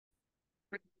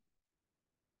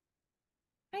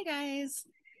Hi guys.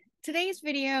 Today's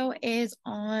video is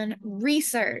on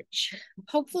research.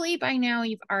 Hopefully by now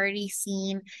you've already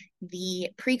seen the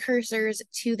precursors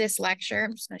to this lecture.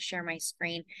 I'm just going to share my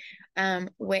screen,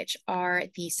 which are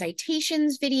the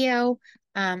citations video,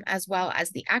 as well as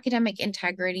the academic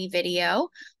integrity video.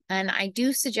 And I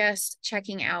do suggest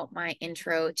checking out my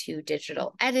intro to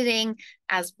digital editing,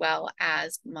 as well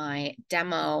as my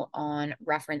demo on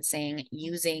referencing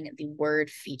using the Word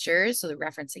features, so the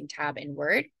referencing tab in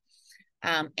Word.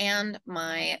 And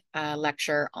my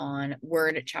lecture on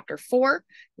Word Chapter 4,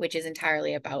 which is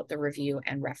entirely about the review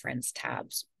and reference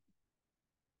tabs.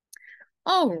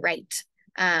 All right,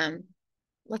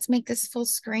 let's make this full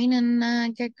screen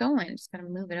and get going. Just gonna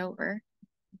move it over.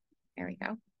 There we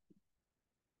go.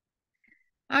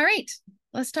 All right,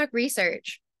 let's talk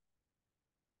research.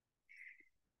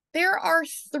 There are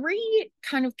three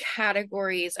kind of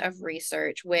categories of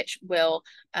research which will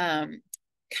kind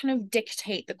of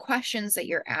dictate the questions that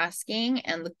you're asking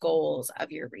and the goals of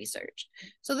your research.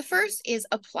 So the first is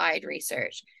applied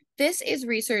research. This is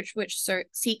research which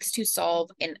seeks to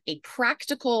solve a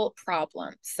practical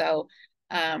problem. So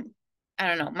I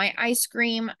don't know, my ice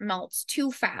cream melts too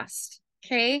fast,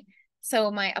 okay?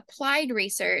 So my applied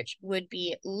research would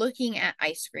be looking at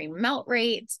ice cream melt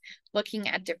rates, looking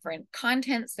at different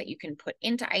contents that you can put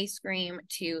into ice cream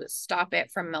to stop it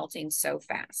from melting so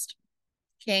fast.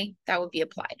 Okay, that would be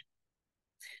applied.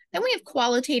 Then we have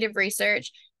qualitative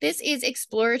research. This is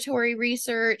exploratory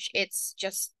research. It's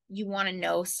just you want to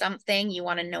know something, you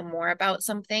want to know more about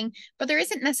something, but there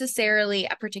isn't necessarily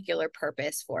a particular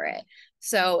purpose for it.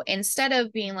 So instead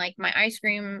of being like, my ice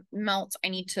cream melts, I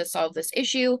need to solve this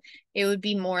issue, it would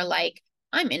be more like,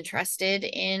 I'm interested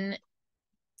in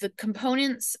the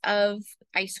components of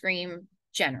ice cream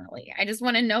generally. I just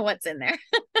want to know what's in there.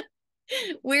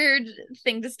 Weird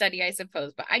thing to study, I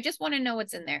suppose, but I just want to know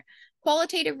what's in there.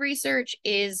 Qualitative research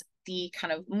is the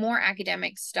kind of more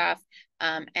academic stuff.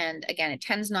 And again, it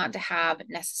tends not to have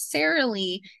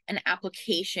necessarily an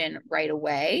application right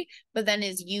away, but then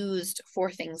is used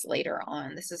for things later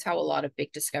on. This is how a lot of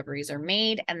big discoveries are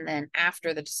made. And then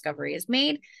after the discovery is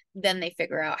made, then they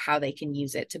figure out how they can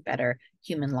use it to better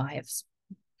human lives.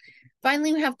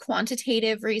 Finally, we have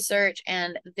quantitative research,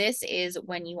 and this is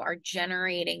when you are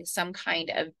generating some kind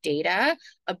of data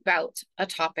about a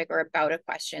topic or about a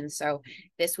question. So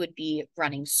this would be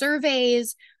running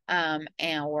surveys,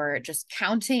 or just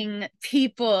counting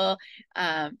people,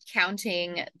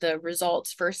 counting the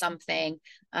results for something,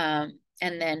 and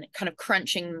then kind of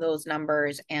crunching those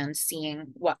numbers and seeing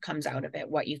what comes out of it,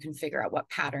 what you can figure out,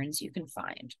 what patterns you can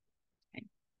find. Okay.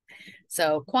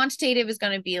 So quantitative is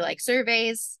going to be like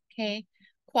surveys. Okay.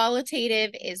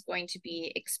 Qualitative is going to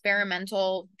be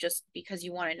experimental just because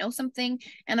you want to know something,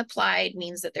 and applied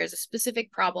means that there's a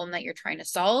specific problem that you're trying to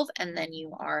solve, and then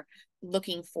you are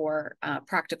looking for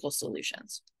practical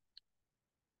solutions.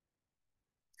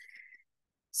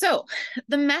 So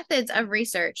the methods of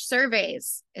research,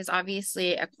 surveys is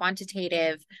obviously a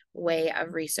quantitative way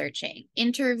of researching.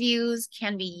 Interviews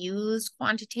can be used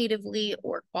quantitatively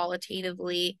or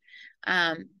qualitatively.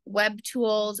 Web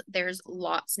tools, there's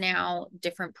lots now,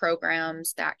 different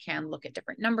programs that can look at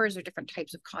different numbers or different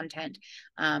types of content,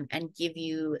 and give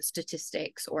you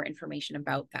statistics or information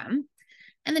about them.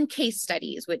 And then case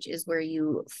studies, which is where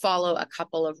you follow a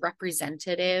couple of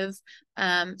representative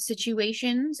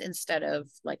situations instead of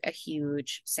like a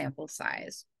huge sample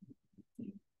size.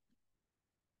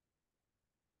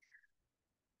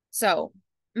 So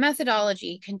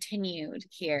methodology continued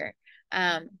here.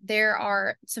 There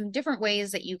are some different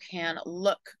ways that you can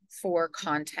look for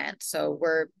content. So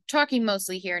we're talking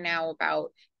mostly here now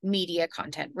about media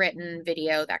content, written,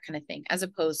 video, that kind of thing, as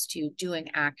opposed to doing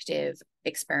active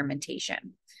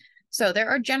experimentation. So there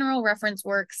are general reference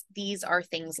works. These are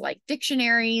things like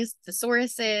dictionaries,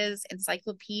 thesauruses,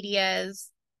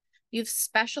 encyclopedias. You have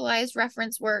specialized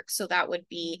reference work. So that would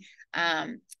be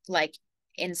like,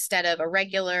 instead of a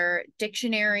regular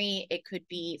dictionary, it could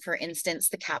be, for instance,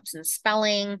 the Caps and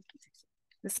Spelling.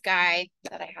 This guy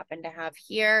that I happen to have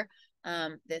here.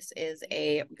 This is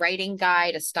a writing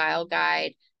guide, a style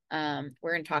guide.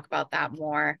 We're going to talk about that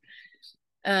more.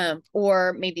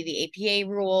 Or maybe the APA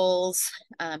rules,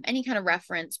 any kind of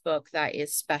reference book that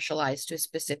is specialized to a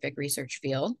specific research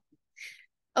field.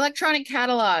 Electronic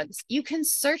catalogs. You can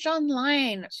search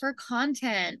online for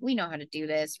content. We know how to do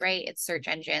this, right? It's search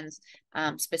engines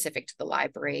specific to the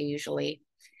library usually.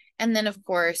 And then, of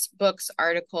course, books,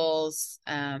 articles,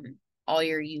 all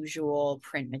your usual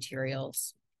print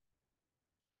materials.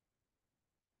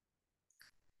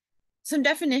 Some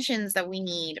definitions that we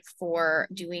need for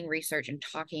doing research and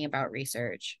talking about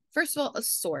research. First of all, a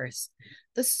source.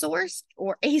 The source,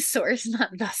 or a source,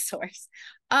 not the source.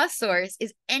 A source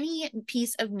is any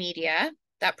piece of media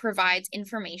that provides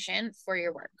information for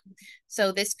your work.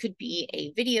 So this could be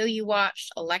a video you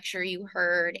watched, a lecture you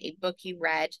heard, a book you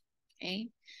read, okay?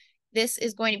 This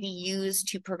is going to be used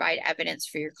to provide evidence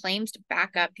for your claims, to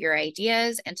back up your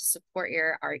ideas, and to support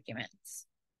your arguments.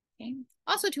 Okay.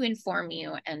 Also to inform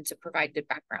you and to provide good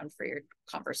background for your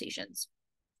conversations.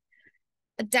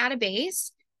 A database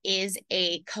is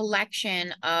a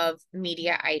collection of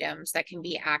media items that can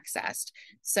be accessed.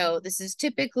 So this is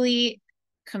typically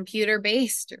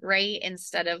computer-based, right?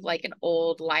 Instead of like an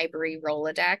old library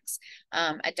Rolodex,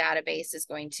 a database is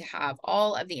going to have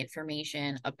all of the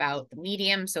information about the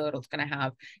medium. So it's going to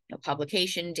have,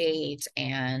 publication date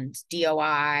and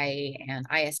DOI and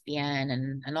ISBN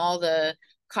and all the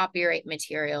copyright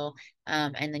material,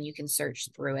 and then you can search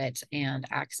through it and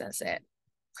access it.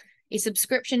 A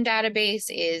subscription database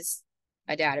is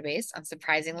a database,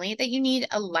 unsurprisingly, that you need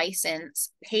a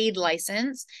license, paid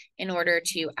license, in order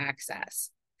to access.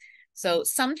 So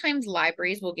sometimes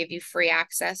libraries will give you free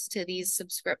access to these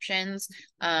subscriptions,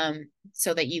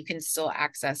 so that you can still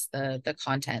access the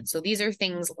content. So these are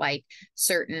things like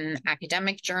certain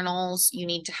academic journals. You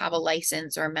need to have a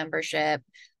license or a membership.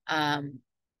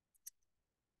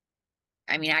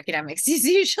 Academics is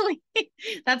usually,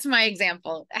 that's my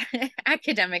example,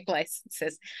 academic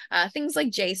licenses. Things like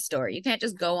JSTOR. You can't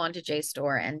just go onto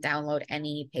JSTOR and download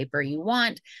any paper you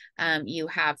want. You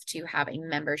have to have a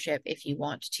membership if you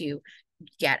want to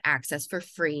get access for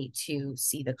free to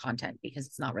see the content, because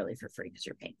it's not really for free because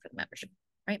you're paying for the membership,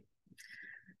 right?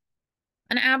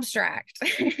 An abstract.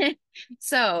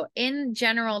 So in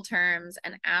general terms,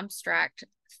 an abstract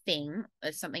thing,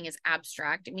 if something is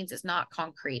abstract, it means it's not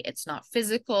concrete, it's not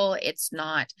physical, it's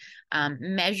not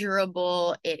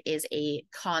measurable, it is a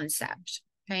concept.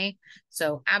 Okay,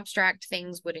 so abstract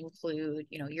things would include,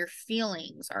 your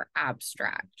feelings are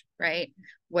abstract, right?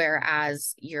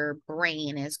 Whereas your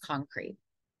brain is concrete.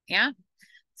 Yeah.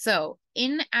 So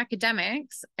in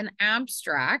academics, an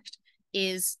abstract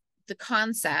is the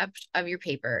concept of your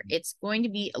paper. It's going to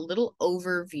be a little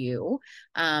overview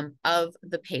of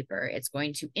the paper. It's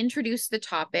going to introduce the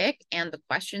topic and the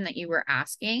question that you were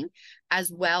asking,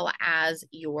 as well as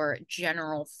your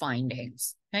general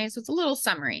findings. Okay, so it's a little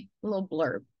summary, a little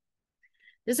blurb.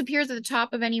 This appears at the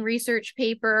top of any research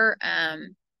paper.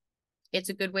 It's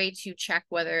a good way to check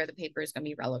whether the paper is going to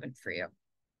be relevant for you.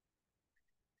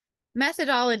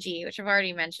 Methodology, which I've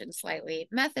already mentioned slightly.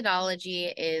 Methodology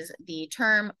is the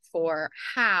term for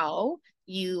how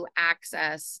you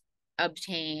access,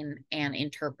 obtain, and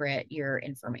interpret your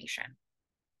information.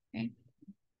 Okay.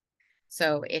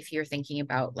 So if you're thinking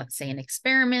about, let's say, an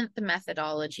experiment, the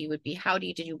methodology would be, how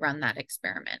did you run that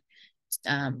experiment?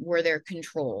 Were there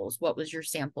controls? What was your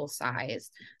sample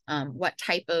size? What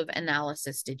type of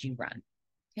analysis did you run?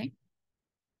 Okay.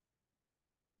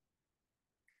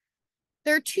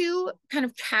 There are two kind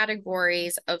of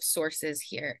categories of sources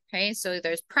here, okay? So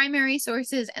there's primary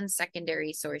sources and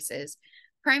secondary sources.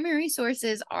 Primary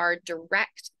sources are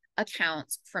direct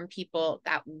accounts from people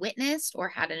that witnessed or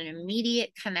had an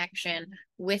immediate connection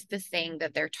with the thing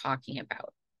that they're talking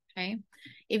about, okay?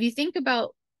 If you think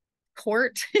about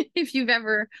court, if you've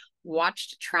ever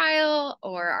watched a trial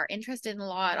or are interested in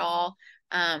law at all,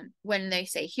 when they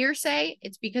say hearsay,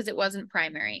 it's because it wasn't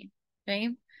primary, okay?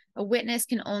 A witness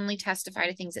can only testify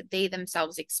to things that they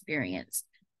themselves experienced.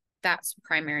 That's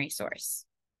primary source.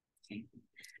 Okay.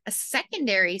 A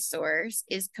secondary source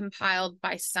is compiled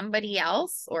by somebody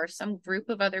else or some group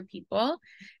of other people,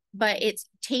 but it's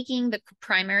taking the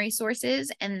primary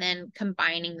sources and then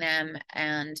combining them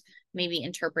and maybe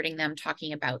interpreting them,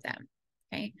 talking about them.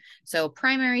 Okay. So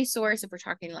primary source, if we're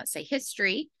talking, let's say,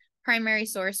 history, primary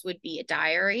source would be a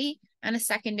diary, and a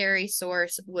secondary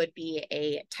source would be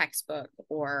a textbook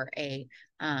or a,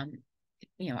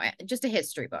 just a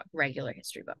history book, regular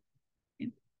history book.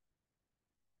 Okay.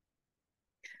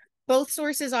 Both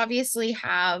sources obviously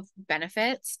have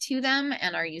benefits to them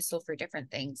and are useful for different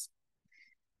things.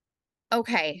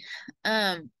 Okay,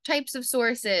 types of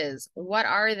sources, what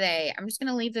are they? I'm just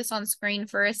going to leave this on screen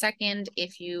for a second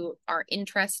if you are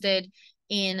interested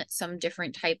in some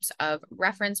different types of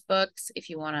reference books,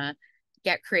 if you want to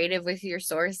get creative with your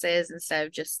sources instead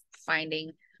of just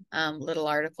finding little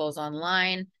articles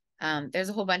online. There's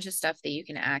a whole bunch of stuff that you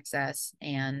can access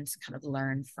and kind of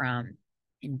learn from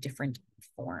in different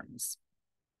forms.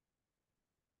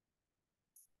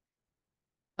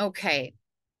 Okay,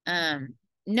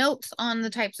 notes on the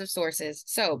types of sources.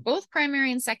 So both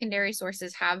primary and secondary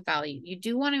sources have value. You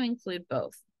do want to include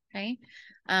both. Okay.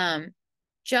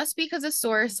 Just because a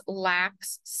source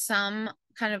lacks some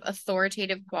kind of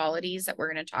authoritative qualities that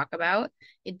we're going to talk about,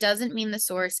 it doesn't mean the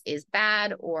source is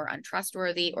bad or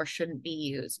untrustworthy or shouldn't be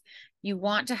used. You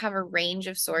want to have a range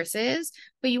of sources,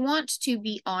 but you want to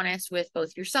be honest with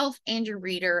both yourself and your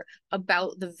reader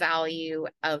about the value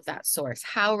of that source,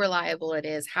 how reliable it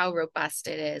is, how robust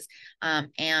it is,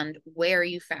 and where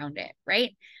you found it,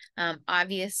 right?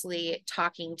 Obviously,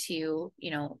 talking to,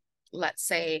 let's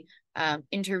say,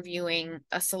 interviewing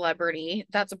a celebrity,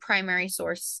 that's a primary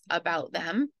source about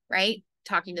them, right?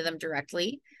 Talking to them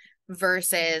directly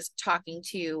versus talking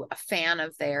to a fan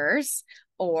of theirs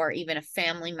or even a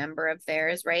family member of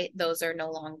theirs, right? Those are no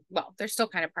longer, well, they're still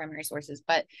kind of primary sources,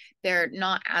 but they're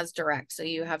not as direct. So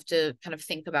you have to kind of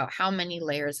think about how many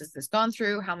layers has this gone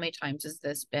through? How many times has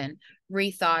this been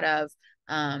rethought of?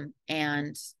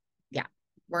 And yeah,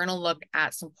 we're going to look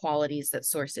at some qualities that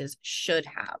sources should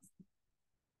have.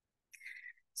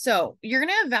 So you're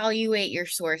going to evaluate your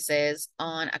sources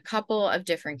on a couple of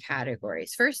different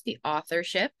categories. First, the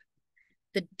authorship,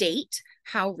 the date.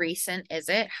 How recent is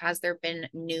it? Has there been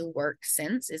new work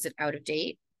since? Is it out of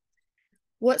date?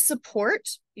 What support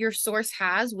your source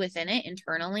has within it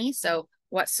internally. So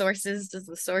what sources does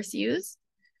the source use?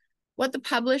 What the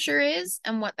publisher is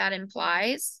and what that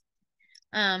implies,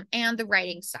 and the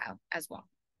writing style as well.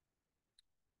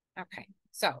 Okay,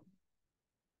 so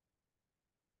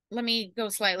let me go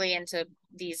slightly into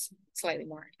these slightly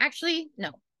more. Actually,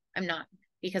 no, I'm not,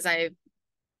 because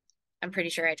I'm pretty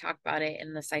sure I talked about it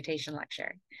in the citation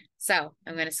lecture. So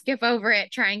I'm going to skip over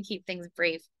it, try and keep things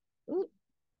brief. Ooh,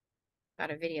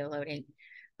 got a video loading.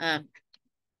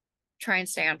 Try and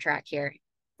stay on track here.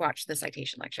 Watch the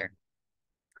citation lecture.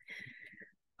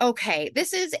 Okay,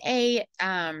 this is a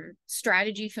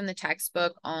strategy from the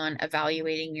textbook on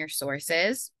evaluating your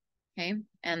sources. Okay,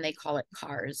 and they call it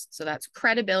CARS. So that's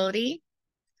credibility,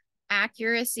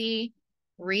 accuracy,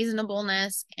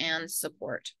 reasonableness, and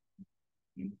support.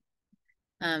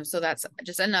 So that's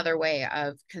just another way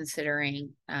of considering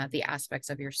the aspects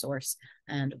of your source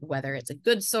and whether it's a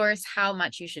good source, how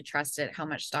much you should trust it, how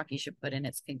much stock you should put in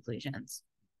its conclusions.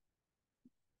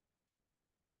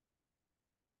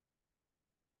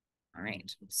 All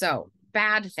right, so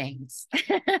bad things,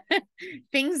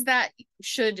 things that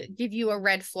should give you a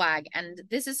red flag. And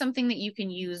this is something that you can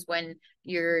use when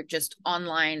you're just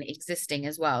online existing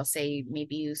as well. Say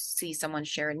maybe you see someone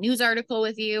share a news article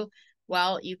with you.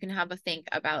 Well, you can have a think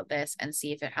about this and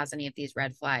see if it has any of these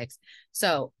red flags.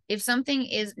 So if something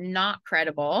is not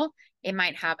credible, it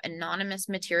might have anonymous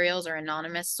materials or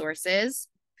anonymous sources,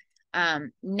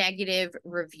 negative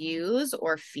reviews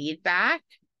or feedback,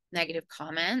 negative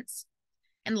comments,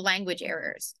 and language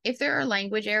errors. If there are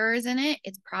language errors in it,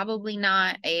 it's probably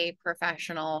not a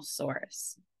professional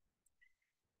source.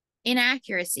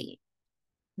 Inaccuracy.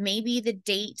 Maybe the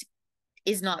date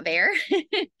is not there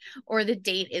or the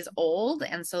date is old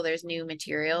and so there's new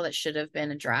material that should have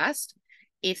been addressed.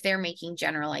 If they're making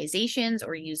generalizations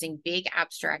or using big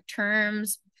abstract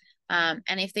terms,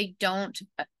 and if they don't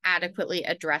adequately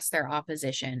address their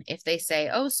opposition, if they say,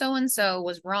 oh, so-and-so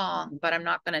was wrong, but I'm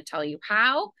not going to tell you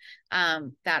how,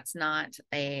 that's not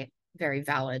a very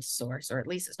valid source, or at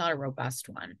least it's not a robust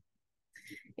one.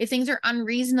 If things are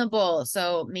unreasonable,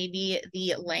 so maybe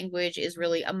the language is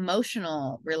really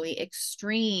emotional, really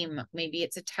extreme, maybe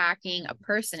it's attacking a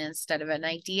person instead of an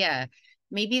idea,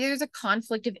 maybe there's a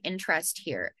conflict of interest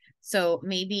here. So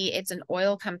maybe it's an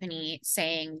oil company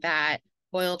saying that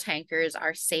oil tankers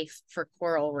are safe for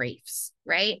coral reefs,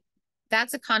 right?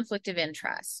 That's a conflict of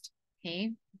interest,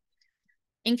 okay?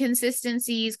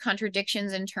 Inconsistencies,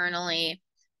 contradictions internally,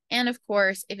 and of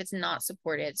course, if it's not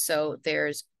supported, so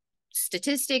there's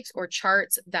statistics or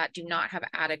charts that do not have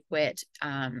adequate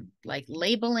like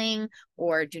labeling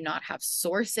or do not have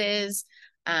sources,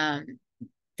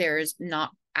 there's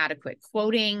not adequate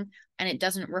quoting, and it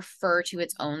doesn't refer to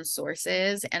its own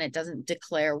sources, and it doesn't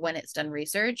declare when it's done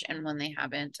research and when they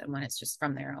haven't, and when it's just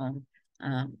from their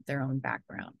own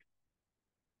background.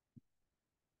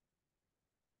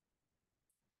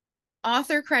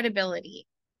 Author credibility.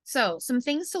 So some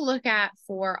things to look at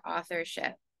for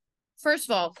authorship. First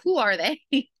of all, who are they,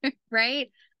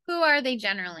 right? Who are they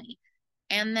generally?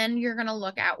 And then you're going to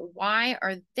look at why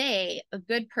are they a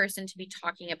good person to be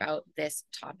talking about this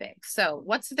topic? So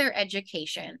what's their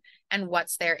education and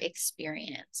what's their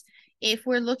experience? If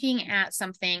we're looking at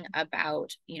something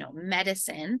about,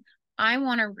 medicine, I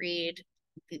want to read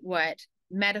what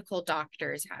medical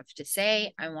doctors have to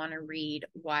say. I want to read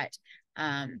what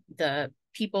the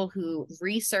people who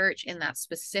research in that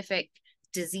specific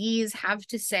disease have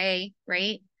to say,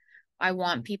 right? I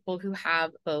want people who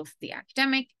have both the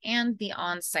academic and the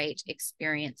on-site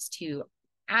experience to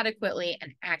adequately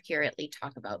and accurately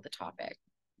talk about the topic.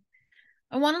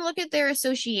 I want to look at their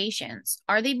associations.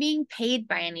 Are they being paid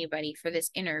by anybody for this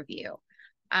interview?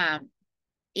 Are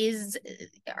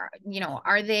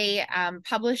they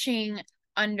publishing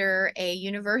under a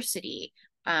university?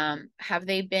 Have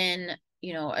they been,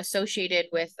 associated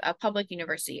with a public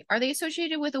university? Are they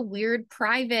associated with a weird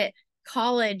private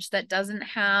college that doesn't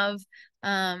have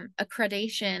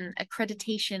accreditation, I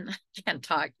can't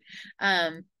talk,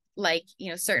 like,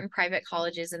 certain private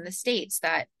colleges in the States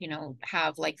that,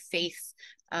 have like faith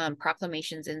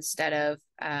proclamations instead of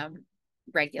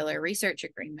regular research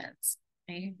agreements.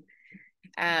 Okay?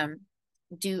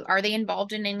 Are they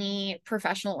involved in any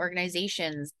professional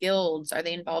organizations, guilds? Are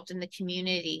they involved in the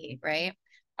community, right?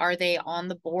 Are they on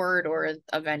the board or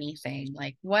of anything?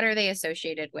 Like, what are they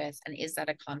associated with? And is that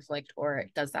a conflict, or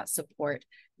does that support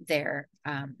their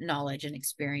knowledge and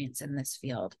experience in this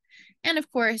field? And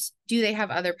of course, do they have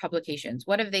other publications?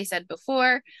 What have they said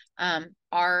before?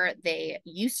 Are they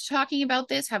used to talking about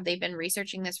this? Have they been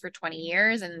researching this for 20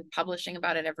 years and publishing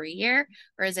about it every year?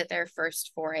 Or is it their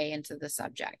first foray into the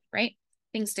subject, right?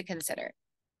 Things to consider.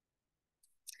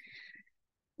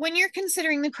 When you're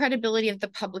considering the credibility of the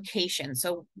publication,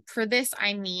 so for this,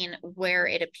 I mean where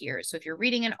it appears. So if you're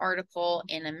reading an article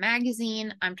in a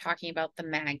magazine, I'm talking about the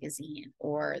magazine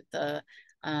or the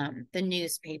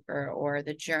newspaper or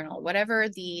the journal, whatever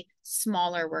the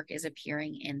smaller work is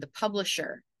appearing in, the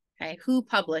publisher, okay? Who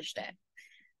published it?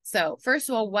 So first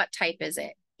of all, what type is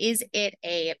it? Is it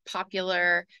a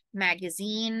popular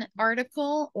magazine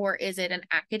article or is it an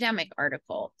academic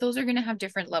article? Those are going to have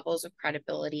different levels of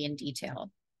credibility and detail.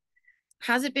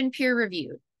 Has it been peer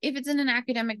reviewed? If it's in an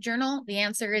academic journal, the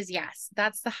answer is yes.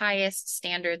 That's the highest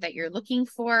standard that you're looking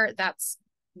for. That's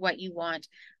what you want.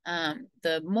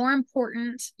 The more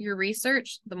important your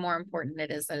research, the more important it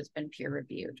is that it's been peer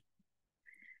reviewed.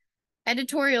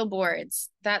 Editorial boards,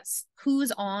 that's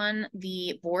who's on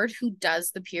the board, who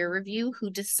does the peer review, who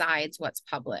decides what's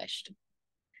published.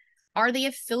 Are they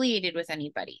affiliated with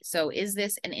anybody? So is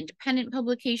this an independent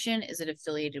publication? Is it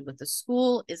affiliated with a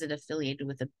school? Is it affiliated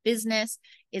with a business?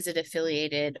 Is it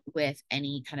affiliated with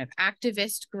any kind of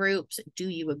activist groups? Do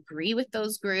you agree with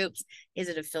those groups? Is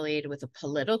it affiliated with a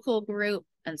political group?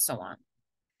 And so on.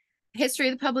 History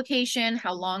of the publication,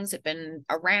 how long has it been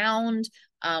around?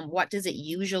 What does it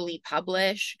usually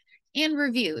publish? And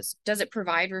reviews. Does it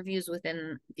provide reviews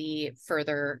within the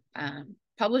further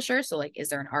publisher? So like, is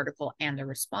there an article and a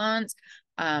response?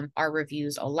 Are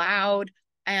reviews allowed?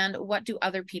 And what do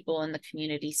other people in the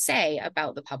community say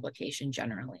about the publication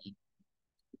generally?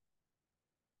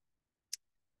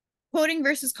 Quoting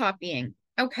versus copying.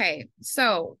 Okay,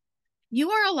 so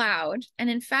you are allowed and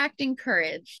in fact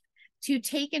encouraged to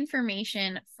take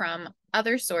information from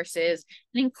other sources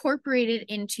and incorporate it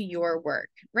into your work,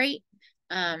 right?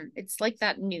 It's like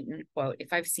that Newton quote,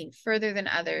 if I've seen further than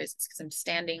others, it's because I'm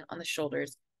standing on the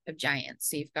shoulders of giants.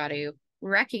 So you've got to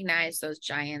recognize those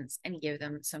giants and give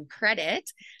them some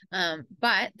credit,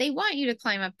 but they want you to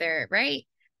climb up there, right?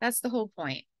 That's the whole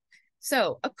point.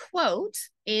 So a quote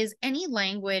is any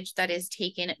language that is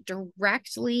taken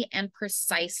directly and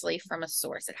precisely from a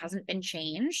source. It hasn't been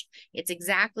changed. It's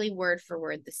exactly word for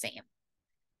word the same.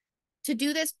 To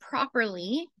do this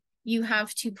properly, you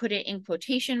have to put it in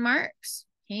quotation marks,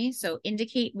 okay? So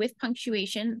indicate with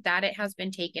punctuation that it has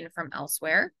been taken from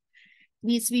elsewhere. It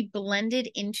needs to be blended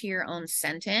into your own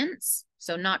sentence.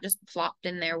 So not just plopped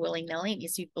in there willy-nilly, it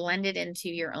needs to be blended into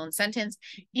your own sentence,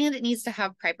 and it needs to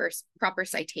have proper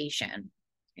citation.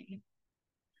 Okay.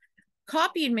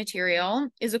 Copied material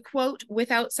is a quote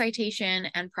without citation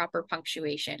and proper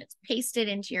punctuation. It's pasted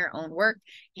into your own work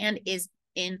and is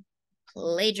in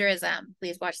plagiarism.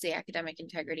 Please watch the academic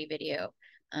integrity video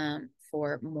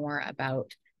for more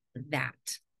about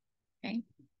that. Okay.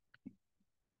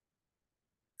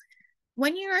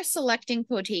 When you are selecting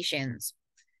quotations,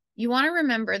 you want to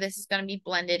remember this is going to be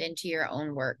blended into your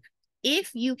own work.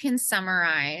 If you can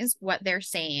summarize what they're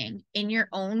saying in your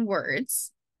own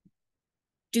words,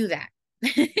 do that.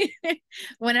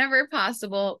 Whenever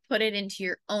possible, put it into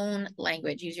your own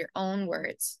language, use your own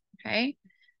words, okay?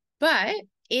 But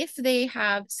if they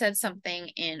have said something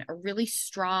in a really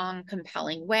strong,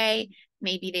 compelling way,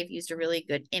 maybe they've used a really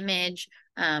good image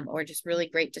or just really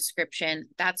great description,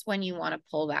 that's when you want to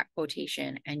pull that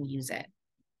quotation and use it.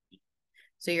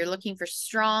 So you're looking for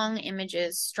strong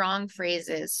images, strong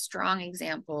phrases, strong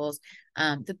examples,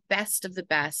 the best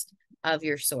of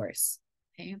your source,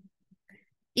 okay?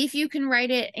 If you can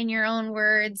write it in your own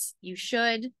words, you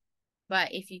should,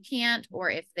 but if you can't,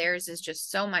 or if theirs is just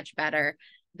so much better,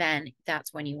 then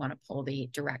that's when you want to pull the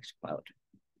direct quote.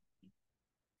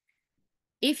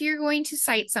 If you're going to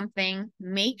cite something,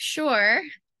 make sure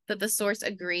that the source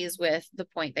agrees with the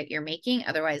point that you're making.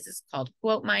 Otherwise, it's called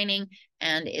quote mining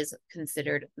and is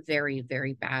considered very,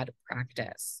 very bad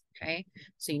practice. Okay,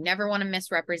 so you never want to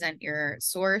misrepresent your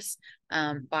source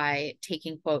by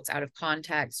taking quotes out of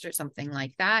context or something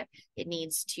like that. It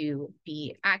needs to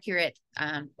be accurate,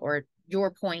 or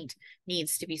your point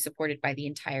needs to be supported by the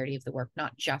entirety of the work,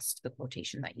 not just the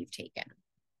quotation that you've taken.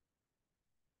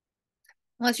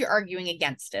 Unless you're arguing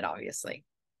against it, obviously.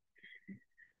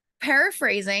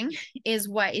 Paraphrasing is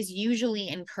what is usually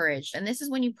encouraged. And this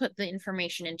is when you put the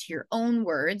information into your own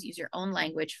words, use your own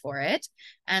language for it,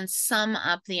 and sum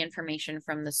up the information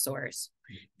from the source.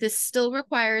 This still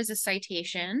requires a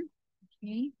citation.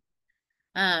 Okay.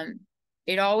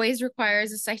 It always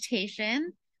requires a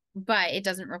citation, but it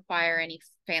doesn't require any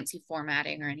fancy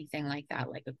formatting or anything like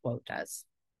that, like a quote does.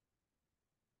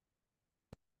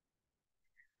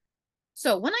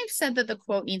 So when I've said that the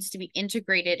quote needs to be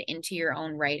integrated into your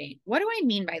own writing, what do I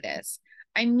mean by this?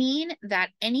 I mean that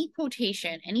any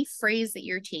quotation, any phrase that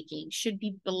you're taking should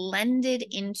be blended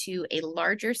into a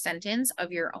larger sentence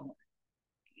of your own.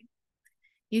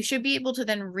 You should be able to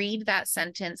then read that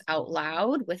sentence out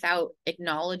loud without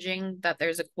acknowledging that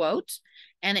there's a quote,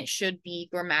 and it should be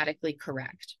grammatically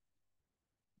correct.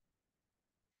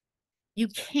 You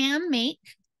can make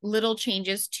little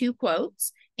changes to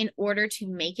quotes in order to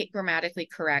make it grammatically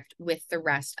correct with the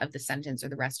rest of the sentence or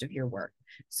the rest of your work.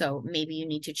 So maybe you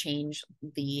need to change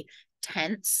the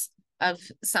tense of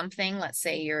something. Let's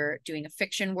say you're doing a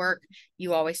fiction work.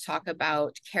 You always talk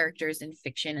about characters in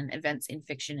fiction and events in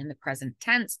fiction in the present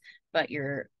tense, but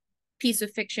your piece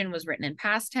of fiction was written in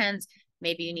past tense.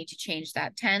 Maybe you need to change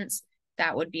that tense.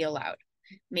 That would be allowed.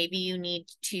 Maybe you need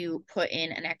to put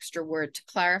in an extra word to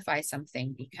clarify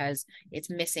something because it's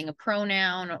missing a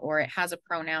pronoun or it has a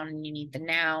pronoun and you need the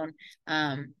noun,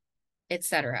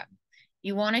 etc.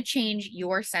 You want to change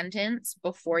your sentence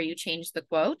before you change the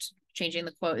quote. Changing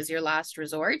the quote is your last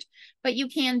resort, but you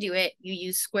can do it. You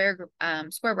use square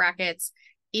brackets.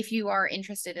 If you are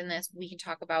interested in this, we can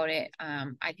talk about it.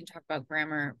 I can talk about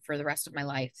grammar for the rest of my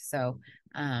life. So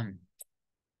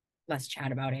let's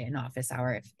chat about it in office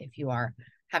hour if you are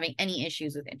having any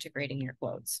issues with integrating your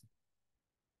quotes.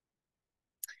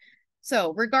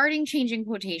 So regarding changing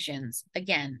quotations,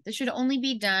 again, this should only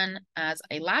be done as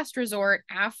a last resort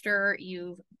after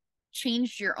you've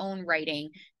changed your own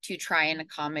writing to try and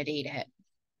accommodate it.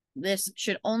 This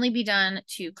should only be done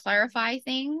to clarify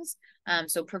things.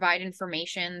 So provide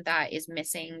information that is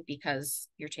missing because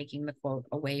you're taking the quote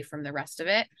away from the rest of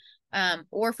it,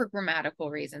 or for grammatical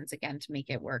reasons, again, to make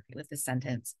it work with the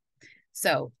sentence.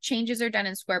 So changes are done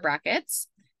in square brackets,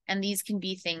 and these can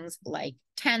be things like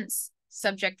tense,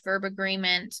 subject-verb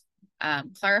agreement,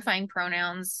 clarifying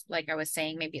pronouns. Like I was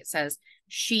saying, maybe it says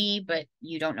she, but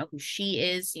you don't know who she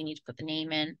is. So you need to put the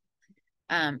name in.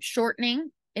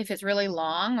 Shortening, if it's really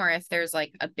long or if there's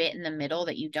like a bit in the middle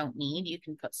that you don't need, you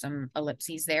can put some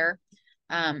ellipses there.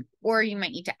 Or you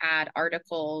might need to add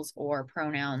articles or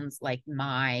pronouns like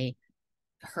my,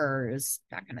 hers,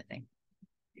 that kind of thing.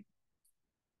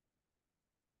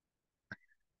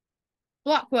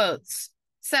 Block quotes.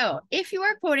 So if you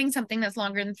are quoting something that's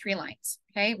longer than 3 lines,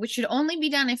 okay, which should only be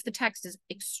done if the text is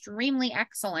extremely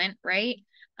excellent, right?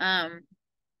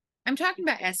 I'm talking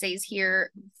about essays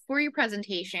here. For your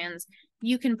presentations,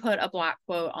 you can put a block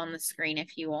quote on the screen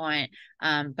if you want,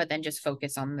 but then just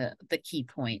focus on the key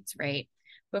points, right?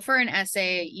 But for an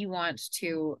essay, you want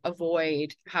to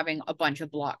avoid having a bunch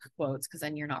of block quotes because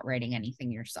then you're not writing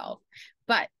anything yourself.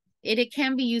 But it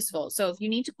can be useful. So if you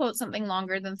need to quote something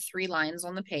longer than 3 lines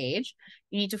on the page,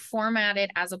 you need to format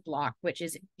it as a block, which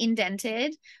is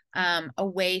indented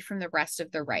away from the rest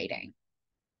of the writing.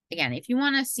 Again, if you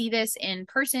want to see this in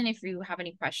person, if you have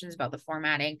any questions about the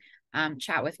formatting,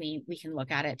 chat with me. We can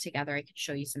look at it together. I can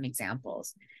show you some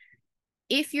examples.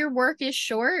 If your work is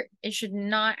short, it should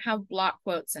not have block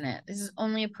quotes in it. This is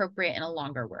only appropriate in a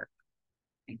longer work.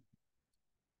 Okay.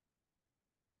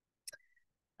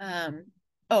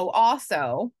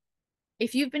 Also,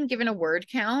 if you've been given a word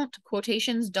count,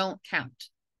 quotations don't count,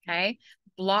 okay?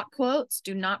 Block quotes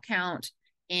do not count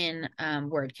in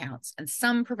word counts. And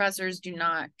some professors do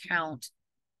not count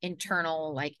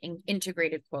internal, like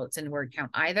integrated quotes in word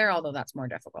count either, although that's more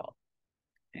difficult.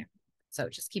 Okay. So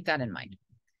just keep that in mind.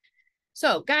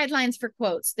 So guidelines for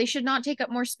quotes. They should not take up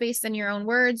more space than your own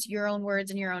words. Your own words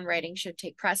and your own writing should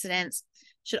take precedence.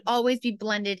 Should always be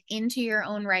blended into your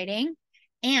own writing.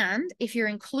 And if you're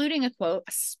including a quote,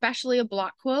 especially a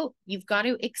block quote, you've got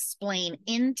to explain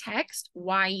in text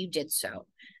why you did so.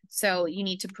 So you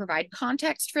need to provide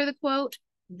context for the quote,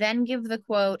 then give the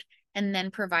quote, and then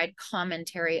provide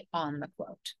commentary on the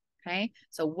quote. Okay,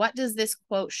 so what does this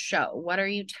quote show? What are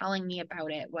you telling me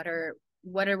about it? What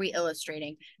are we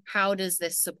illustrating? How does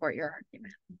this support your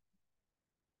argument?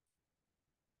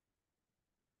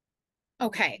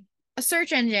 Okay, a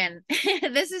search engine.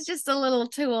 This is just a little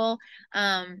tool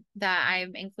that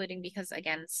I'm including because,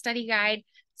 again, study guide.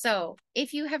 So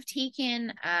if you have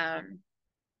taken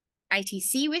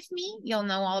ITC with me, you'll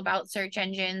know all about search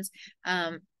engines.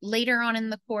 Later on in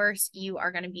the course, you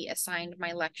are going to be assigned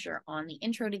my lecture on the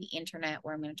intro to the internet,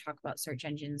 where I'm going to talk about search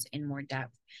engines in more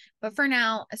depth. But for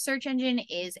now, a search engine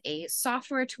is a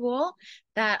software tool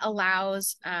that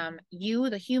allows you,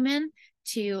 the human,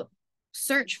 to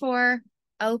search for,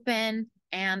 open,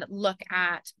 and look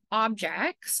at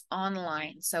objects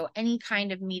online. So any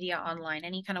kind of media online,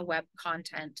 any kind of web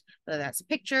content, whether that's a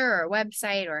picture or a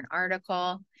website or an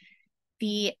article.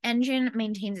 The engine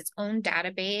maintains its own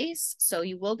database, so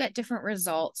you will get different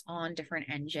results on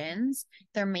different engines.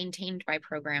 They're maintained by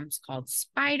programs called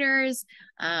spiders.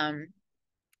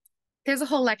 There's a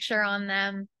whole lecture on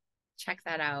them. Check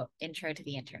that out, Intro to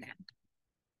the Internet.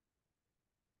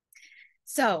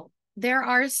 So there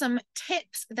are some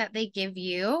tips that they give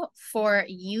you for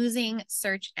using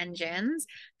search engines.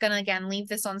 Gonna again leave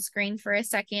this on screen for a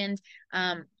second.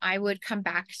 I would come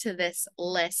back to this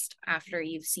list after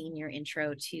you've seen your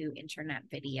intro to internet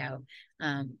video.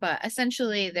 But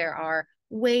essentially there are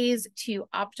ways to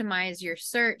optimize your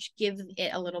search, give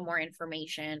it a little more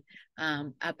information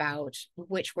about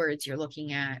which words you're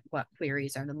looking at, what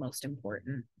queries are the most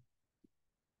important.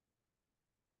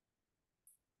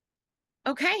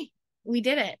 Okay, we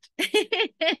did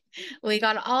it. We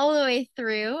got all the way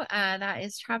through. That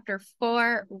is chapter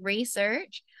 4,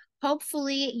 research.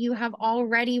 Hopefully you have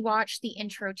already watched the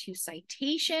intro to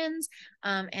citations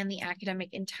and the academic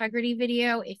integrity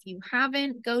video. If you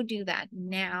haven't, go do that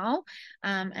now.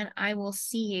 And I will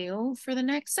see you for the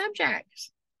next subject.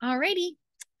 Alrighty,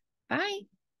 bye.